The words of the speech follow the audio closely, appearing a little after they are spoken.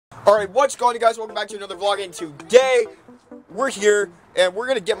Alright, what's going on, guys? Welcome back to another vlog, and today we're here and we're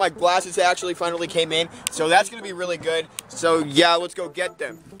gonna get my glasses. They actually finally came in, so that's gonna be really good. So yeah, let's go get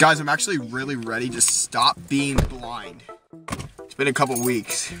them. Guys, I'm actually really ready to stop being blind. It's been a couple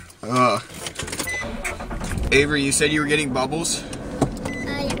weeks. Ugh. Avery, you said you were getting bubbles?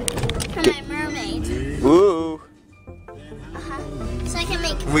 For my mermaid. Ooh. So I can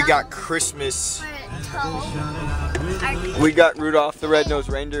make We got Christmas. toe. We got Rudolph the Red-Nosed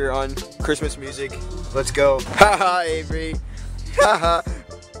Reindeer on Christmas music. Let's go. Haha, Avery. Haha.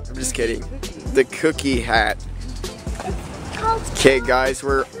 I'm just kidding. The cookie hat. Okay, guys,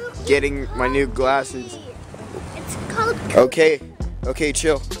 we're getting my new glasses. It's called Okay,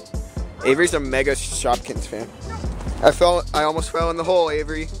 chill. Avery's a mega Shopkins fan. I almost fell in the hole,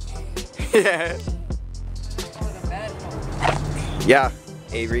 Avery. Yeah. Yeah,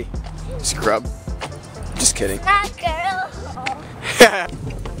 Avery. Scrub. Just kidding. that girl.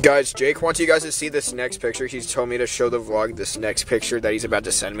 Guys, Jake wants you guys to see this next picture. He's told me to show the vlog this next picture that he's about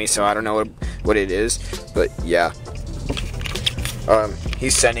to send me, so I don't know what it is, but yeah.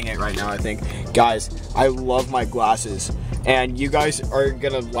 He's sending it right now, I think. Guys, I love my glasses, and you guys are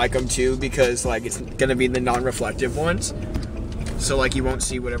gonna like them too, because like it's gonna be the non-reflective ones, so like you won't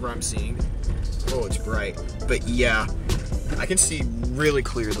see whatever I'm seeing. Oh, it's bright, but yeah, I can see really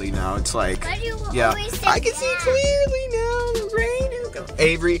clearly now. It's like, Why do you yeah, always say I can see clearly now. The rain is gone.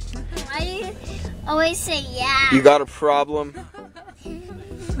 Avery, Why do you always say yeah? you got a problem?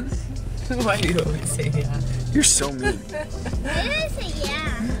 Why do you always say yeah? You're so mean. Why do I say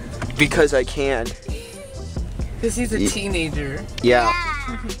yeah? Because I can. Because he's a teenager. Yeah.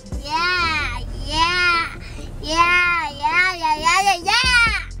 Yeah. Yeah. Yeah. Yeah. Yeah. Yeah. Yeah. Yeah.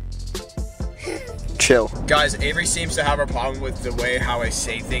 Chill. Guys, Avery seems to have a problem with the way how I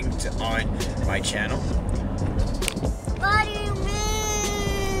say things on my channel. What do you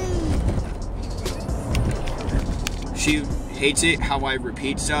mean? She hates it how I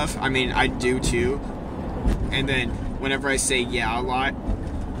repeat stuff. I mean, I do too. And then whenever I say yeah a lot,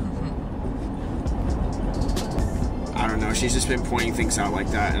 I don't know, she's just been pointing things out like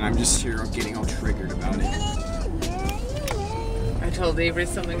that, and I'm just here getting all triggered about it. I told Avery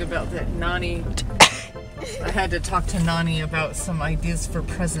something about that Nani. I had to talk to Nani about some ideas for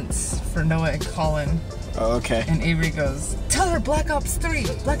presents for Noah and Colin. Oh, okay. And Avery goes, tell her Black Ops 3!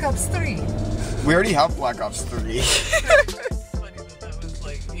 Black Ops 3! We already have Black Ops 3. It's funny that was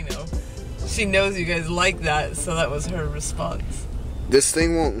like, you know, she knows you guys like that, so that was her response. This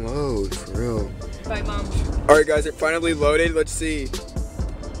thing won't load, for real. Bye, Mom. Alright guys, it finally loaded. Let's see.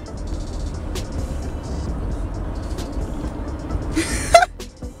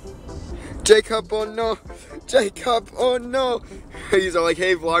 Jacob, oh no. Jacob, oh no. He's all like,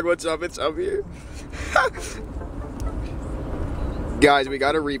 hey vlog, what's up? It's up here. Guys, we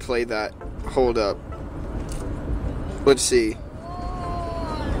gotta replay that. Hold up. Let's see.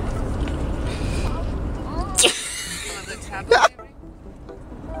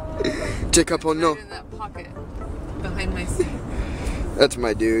 Jacob, oh no. In that pocket behind my seat. That's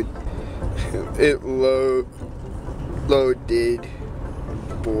my dude. It loaded,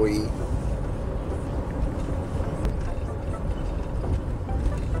 boy.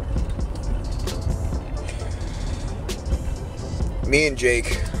 Me and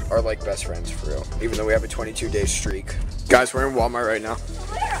Jake are like best friends for real, even though we have a 22-day streak. Guys, we're in Walmart right now.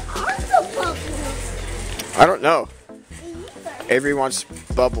 Where are the bubbles? I don't know. Avery wants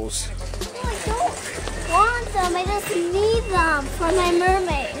bubbles. I don't want them. I just need them for my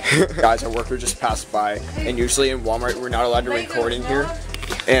mermaid. Guys, our worker just passed by, and usually in Walmart we're not allowed to record in here.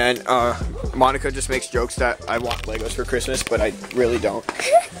 And Monica just makes jokes that I want Legos for Christmas, but I really don't.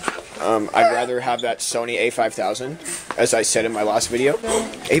 I'd rather have that Sony A5000, as I said in my last video.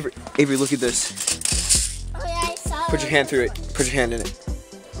 Avery, look at this. Oh yeah, I saw Put your hand through it. Put your hand in it.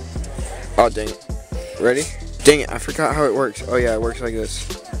 Oh, dang it. Ready? Dang it, I forgot how it works. Oh yeah, it works like this.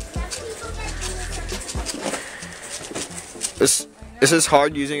 This is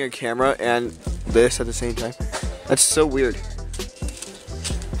hard using a camera and this at the same time. That's so weird.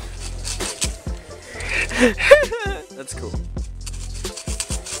 That's cool.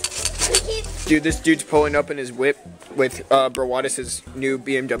 Dude, this dude's pulling up in his whip with Brawadis' new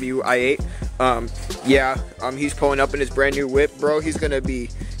BMW i8. He's pulling up in his brand new whip, bro. He's gonna be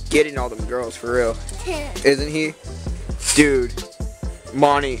getting all them girls for real. Isn't he? Dude,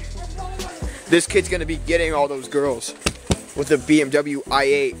 Monty. This kid's gonna be getting all those girls with the BMW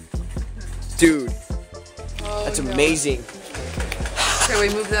i8. Dude, that's amazing. Can we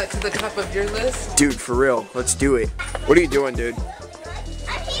move that to the top of your list? Dude, for real, let's do it. What are you doing, dude?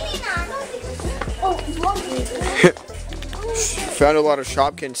 I'm eating them. Oh, Found a lot of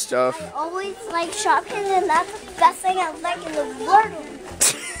Shopkins stuff. I always like Shopkins, and that's the best thing I like in the world.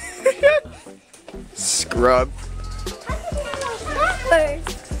 Scrub. How can you know that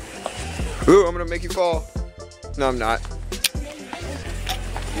first? Ooh, I'm gonna make you fall. No, I'm not.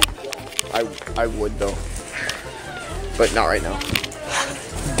 I would though, but not right now.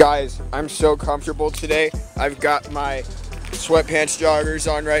 Guys, I'm so comfortable today. I've got my sweatpants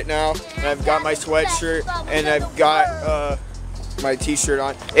joggers on right now, and I've got my sweatshirt, and I've got my t-shirt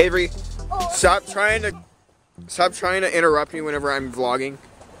on. Avery, stop trying to interrupt me whenever I'm vlogging.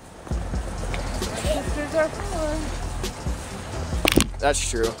 That's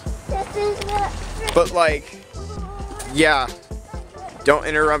true. But like, yeah, don't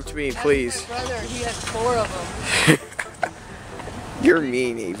interrupt me, please. My brother, he had 4 of them. You're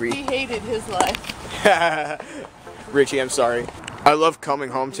mean, Avery. He hated his life. Richie, I'm sorry. I love coming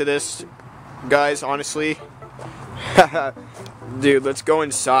home to this, guys, honestly. Dude, let's go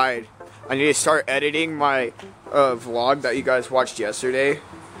inside. I need to start editing my vlog that you guys watched yesterday.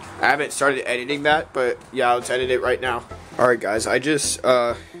 I haven't started editing that, but yeah, let's edit it right now. Alright guys, I just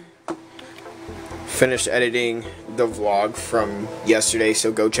finished editing the vlog from yesterday,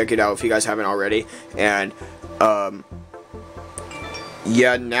 so go check it out if you guys haven't already. And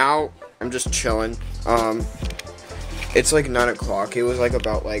yeah, now I'm just chilling. It's like 9 o'clock. It was like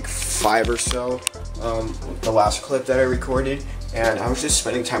about like 5 or so, the last clip that I recorded, and I was just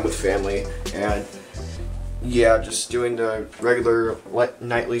spending time with family, and yeah, just doing the regular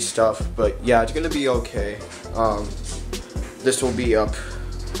nightly stuff. But yeah, it's gonna be okay. This will be up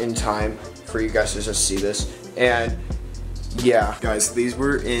in time for you guys to just see this. And yeah, guys, these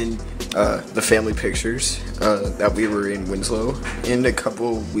were in the family pictures that we were in Winslow in a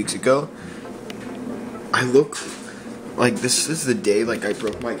couple weeks ago. I look like this is the day like I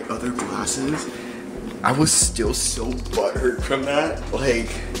broke my other glasses. I was still so butthurt from that. Like,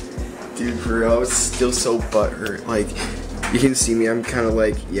 dude, for real, I was still so butthurt. Like, you can see me, I'm kind of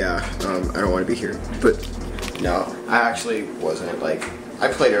like, yeah, I don't want to be here. But no, I actually wasn't. Like, I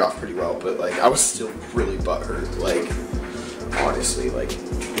played it off pretty well, but like, I was still really butthurt. Like, honestly, like,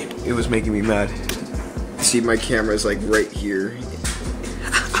 it was making me mad. See, my camera's like right here.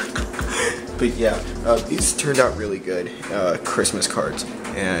 But yeah, these turned out really good, Christmas cards,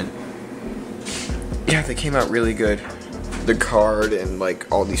 and yeah, they came out really good. The card and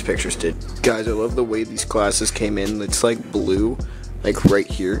like all these pictures did. Guys, I love the way these glasses came in. It's like blue, like right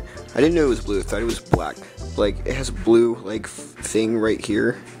here. I didn't know it was blue, I thought it was black. Like, it has a blue like thing right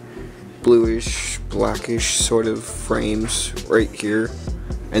here. Bluish, blackish sort of frames right here.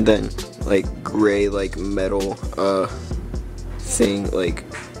 And then like gray like metal thing, like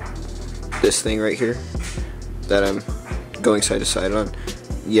this thing right here that I'm going side to side on.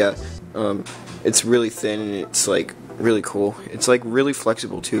 Yeah, it's really thin and it's like really cool. It's like really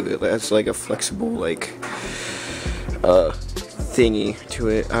flexible too. It has like a flexible like thingy to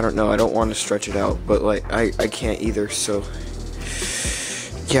it. I don't know, I don't want to stretch it out, but like I can't either. So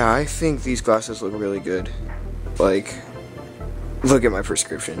yeah, I think these glasses look really good. Like, look at my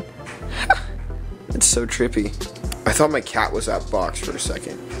prescription. It's so trippy. I thought my cat was that box for a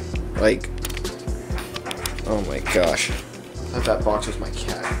second. Like, oh my gosh, I thought that box was my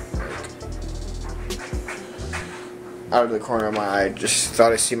cat. Like, out of the corner of my eye, just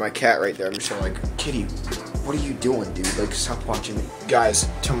thought I see my cat right there. I'm just like, Kitty, what are you doing, dude? Like, stop watching me. Guys,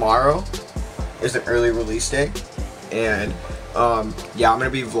 tomorrow is an early release day, and yeah, I'm gonna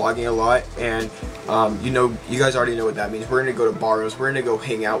be vlogging a lot, and you know, you guys already know what that means. We're gonna go to Barrows, we're gonna go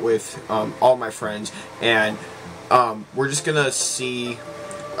hang out with all my friends, and we're just gonna see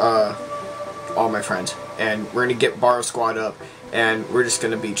all my friends, and we're gonna get Barrow Squad up, and we're just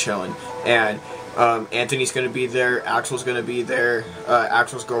gonna be chilling. And Anthony's gonna be there, Axel's gonna be there,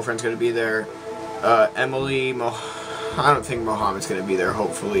 Axel's girlfriend's gonna be there, Emily, I don't think Mohammed's gonna be there.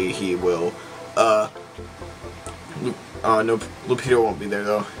 Hopefully he will. No, Lupito won't be there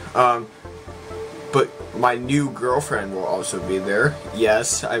though. But my new girlfriend will also be there.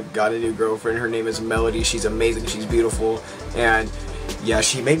 Yes, I've got a new girlfriend. Her name is Melody. She's amazing. She's beautiful. And yeah,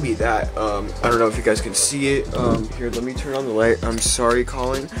 she made me that. I don't know if you guys can see it. Here, let me turn on the light. I'm sorry,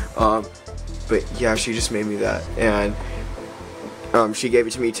 Colin. But yeah, she just made me that. And she gave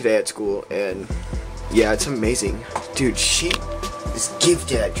it to me today at school. And yeah, it's amazing. Dude, she is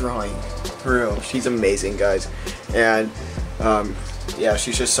gifted at drawing. For real. She's amazing, guys. And yeah,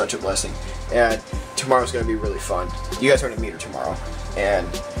 she's just such a blessing. And tomorrow's gonna be really fun. You guys are gonna meet her tomorrow. And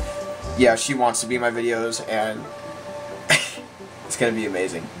yeah, she wants to be in my videos, and it's gonna be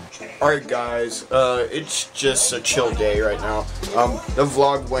amazing. Alright guys, it's just a chill day right now. The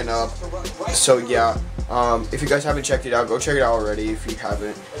vlog went up, so yeah, If you guys haven't checked it out, go check it out already if you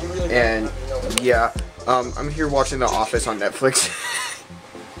haven't. And yeah, I'm here watching The Office on Netflix.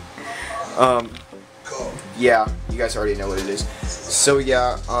 Yeah, you guys already know what it is. So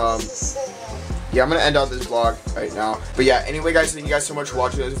yeah, yeah, I'm gonna end out this vlog right now. But yeah, anyway guys, thank you guys so much for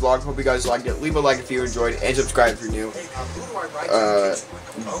watching this vlog. Hope you guys liked it. Leave a like if you enjoyed, and subscribe if you're new.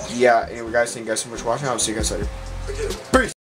 Yeah, anyway guys, thank you guys so much for watching. I'll see you guys later. Peace!